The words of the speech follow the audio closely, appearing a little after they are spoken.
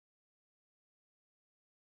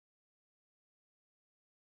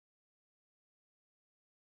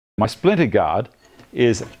My splinter guard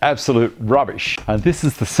is absolute rubbish, and this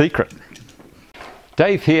is the secret.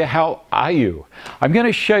 Dave here, how are you? I'm going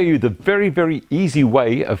to show you the very easy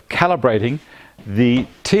way of calibrating the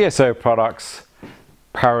TSO products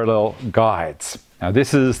parallel guides. Now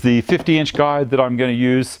this is the 50-inch guide that I'm going to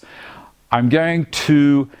use. I'm going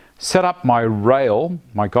to set up my rail,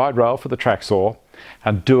 my guide rail for the track saw,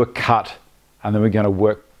 and do a cut, and then we're going to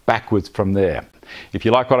work backwards from there. If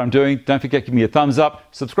you like what I'm doing, don't forget to give me a thumbs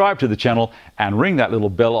up, subscribe to the channel, and ring that little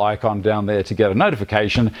bell icon down there to get a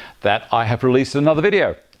notification that I have released another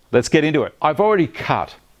video. Let's get into it. I've already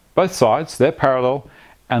cut both sides, they're parallel,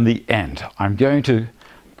 and the end. I'm going to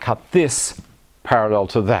cut this parallel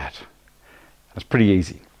to that. That's pretty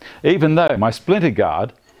easy. Even though my splinter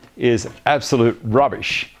guard is absolute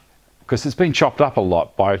rubbish, because it's been chopped up a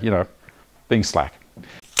lot by, being slack.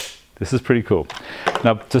 This is pretty cool.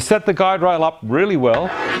 Now, to set the guide rail up really well,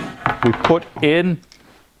 we put in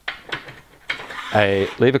a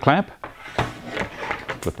lever clamp,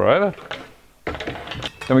 flip her over.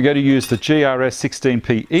 Then we're going to use the GRS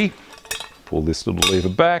 16PE. Pull this little lever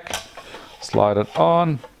back, slide it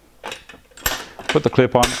on, put the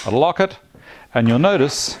clip on, and lock it. And you'll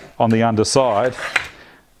notice on the underside,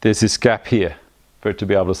 there's this gap here for it to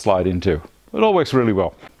be able to slide into. It all works really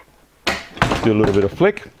well. Do a little bit of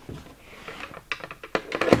flick.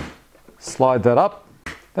 Slide that up.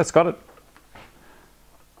 That's got it.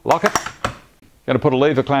 Lock it. Going to put a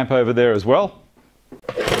lever clamp over there as well.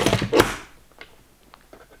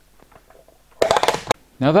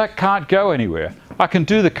 Now that can't go anywhere. I can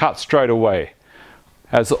do the cut straight away.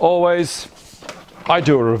 As always, I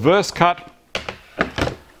do a reverse cut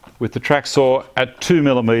with the track saw at 2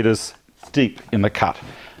 millimeters deep in the cut.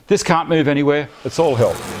 This can't move anywhere. It's all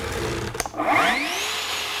held.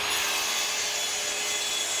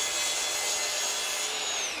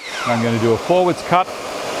 I'm going to do a forwards cut.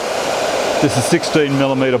 This is 16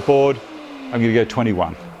 millimeter board. I'm going to go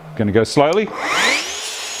 21. I'm going to go slowly.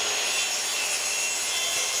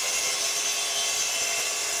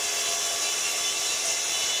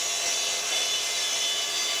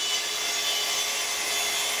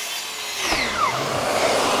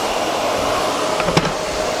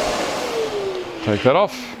 Take that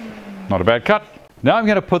off. Not a bad cut. Now I'm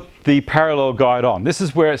going to put the parallel guide on. This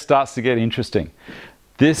is where it starts to get interesting.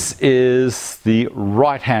 This is the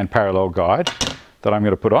right-hand parallel guide that I'm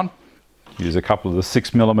going to put on. Use a couple of the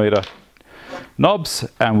 6 millimeter knobs,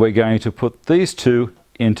 and we're going to put these two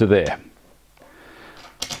into there,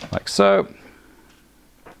 like so.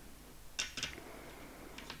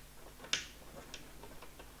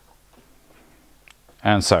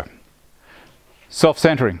 And so.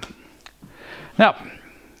 Self-centering. Now,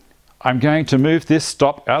 I'm going to move this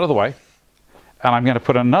stop out of the way, and I'm going to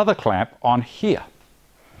put another clamp on here.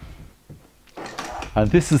 And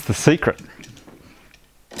this is the secret.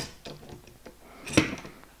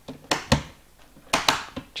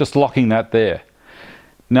 Just locking that there.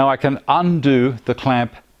 Now I can undo the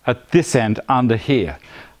clamp at this end under here.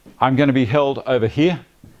 I'm going to be held over here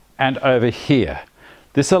and over here.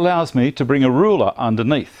 This allows me to bring a ruler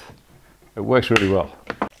underneath. It works really well.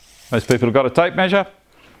 Most people have got a tape measure.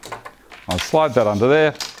 I'll slide that under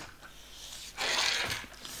there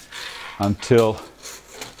until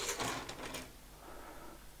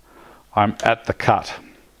I'm at the cut.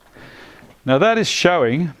 Now that is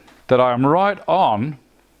showing that I'm right on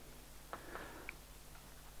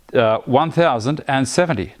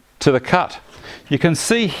 1070 to the cut. You can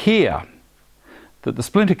see here that the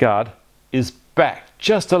splinter guard is back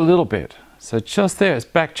just a little bit. So just there, it's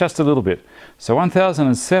back just a little bit. So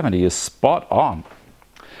 1070 is spot on.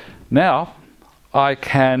 Now I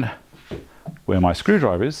can, where my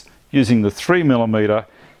screwdriver is, using the 3 millimeter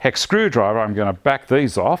hex screwdriver, I'm going to back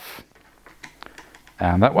these off.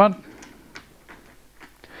 And that one.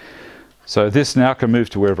 So this now can move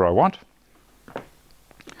to wherever I want.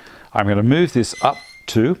 I'm going to move this up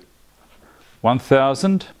to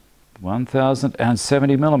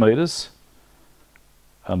 1070 millimeters,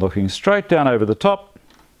 and looking straight down over the top.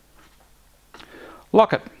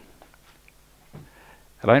 Lock it.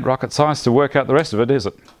 It ain't rocket science to work out the rest of it, is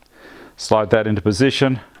it? Slide that into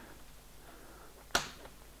position.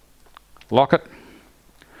 Lock it.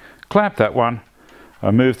 Clamp that one.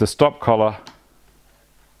 Move the stop collar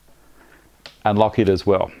and lock it as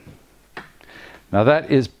well. Now that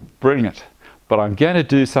is brilliant, but I'm going to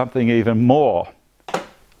do something even more.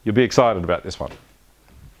 You'll be excited about this one.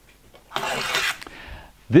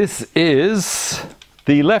 This is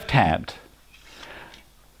the left hand.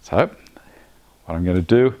 So what I'm going to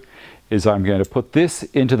do is I'm going to put this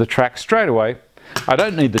into the track straight away. I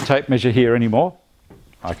don't need the tape measure here anymore.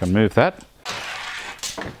 I can move that.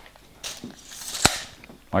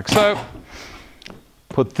 like so.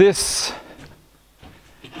 Put this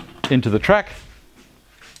into the track.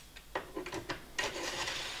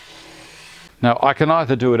 Now I can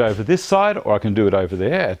either do it over this side or I can do it over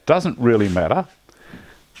there. It doesn't really matter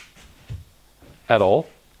at all,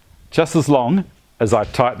 just as long as I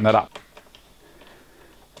tighten that up.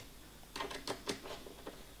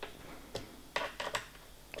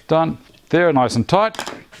 Done. There, nice and tight.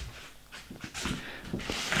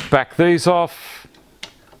 Back these off.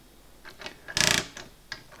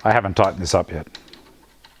 I haven't tightened this up yet.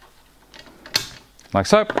 Like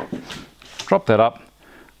so. Drop that up.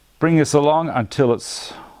 Bring this along until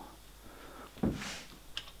it's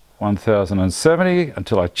 1070,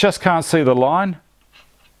 until I just can't see the line.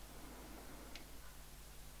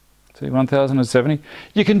 See, 1070.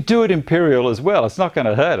 You can do it imperial as well. It's not going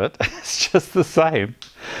to hurt it. It's just the same.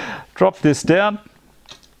 Drop this down.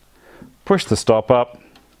 Push the stop up.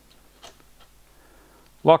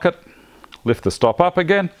 Lock it. Lift the stop up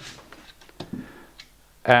again.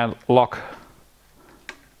 And lock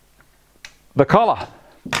the collar.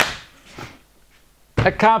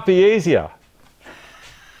 It can't be easier.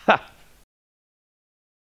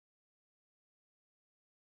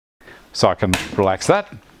 So I can relax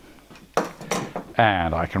that.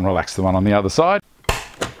 And I can relax the one on the other side.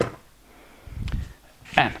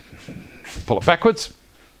 And pull it backwards.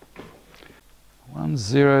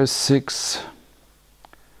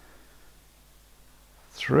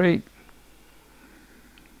 1063.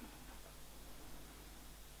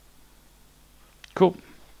 Cool.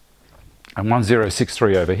 And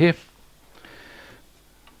 1063 over here.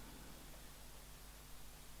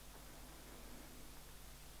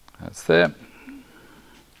 That's there.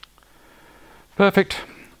 Perfect.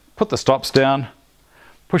 Put the stops down,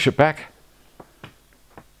 push it back.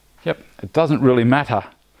 Yep, it doesn't really matter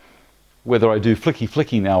whether I do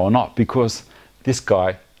flicky now or not, because this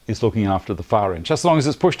guy is looking after the far end. Just as long as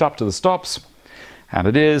it's pushed up to the stops, and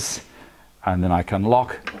it is, and then I can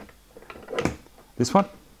lock this one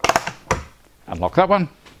and lock that one.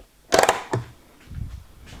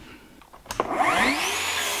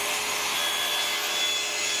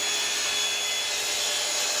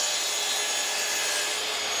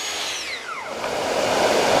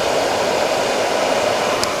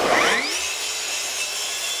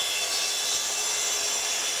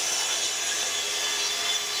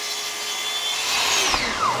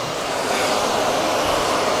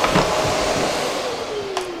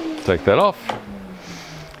 Take that off,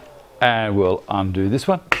 and we'll undo this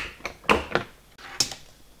one.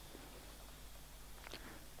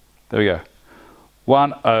 There we go.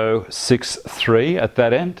 1063 at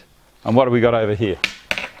that end. And what have we got over here?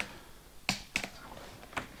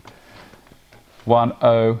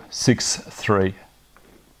 1063.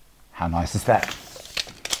 How nice is that?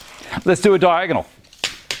 Let's do a diagonal.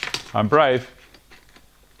 I'm brave.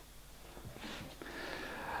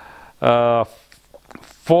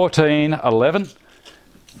 1411,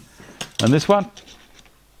 and this one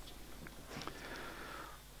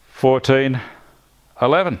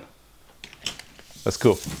 1411. That's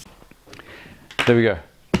cool. There we go.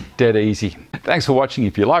 Dead easy. Thanks for watching.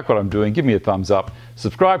 If you like what I'm doing, give me a thumbs up,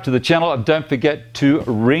 subscribe to the channel, and don't forget to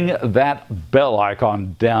ring that bell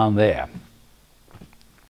icon down there.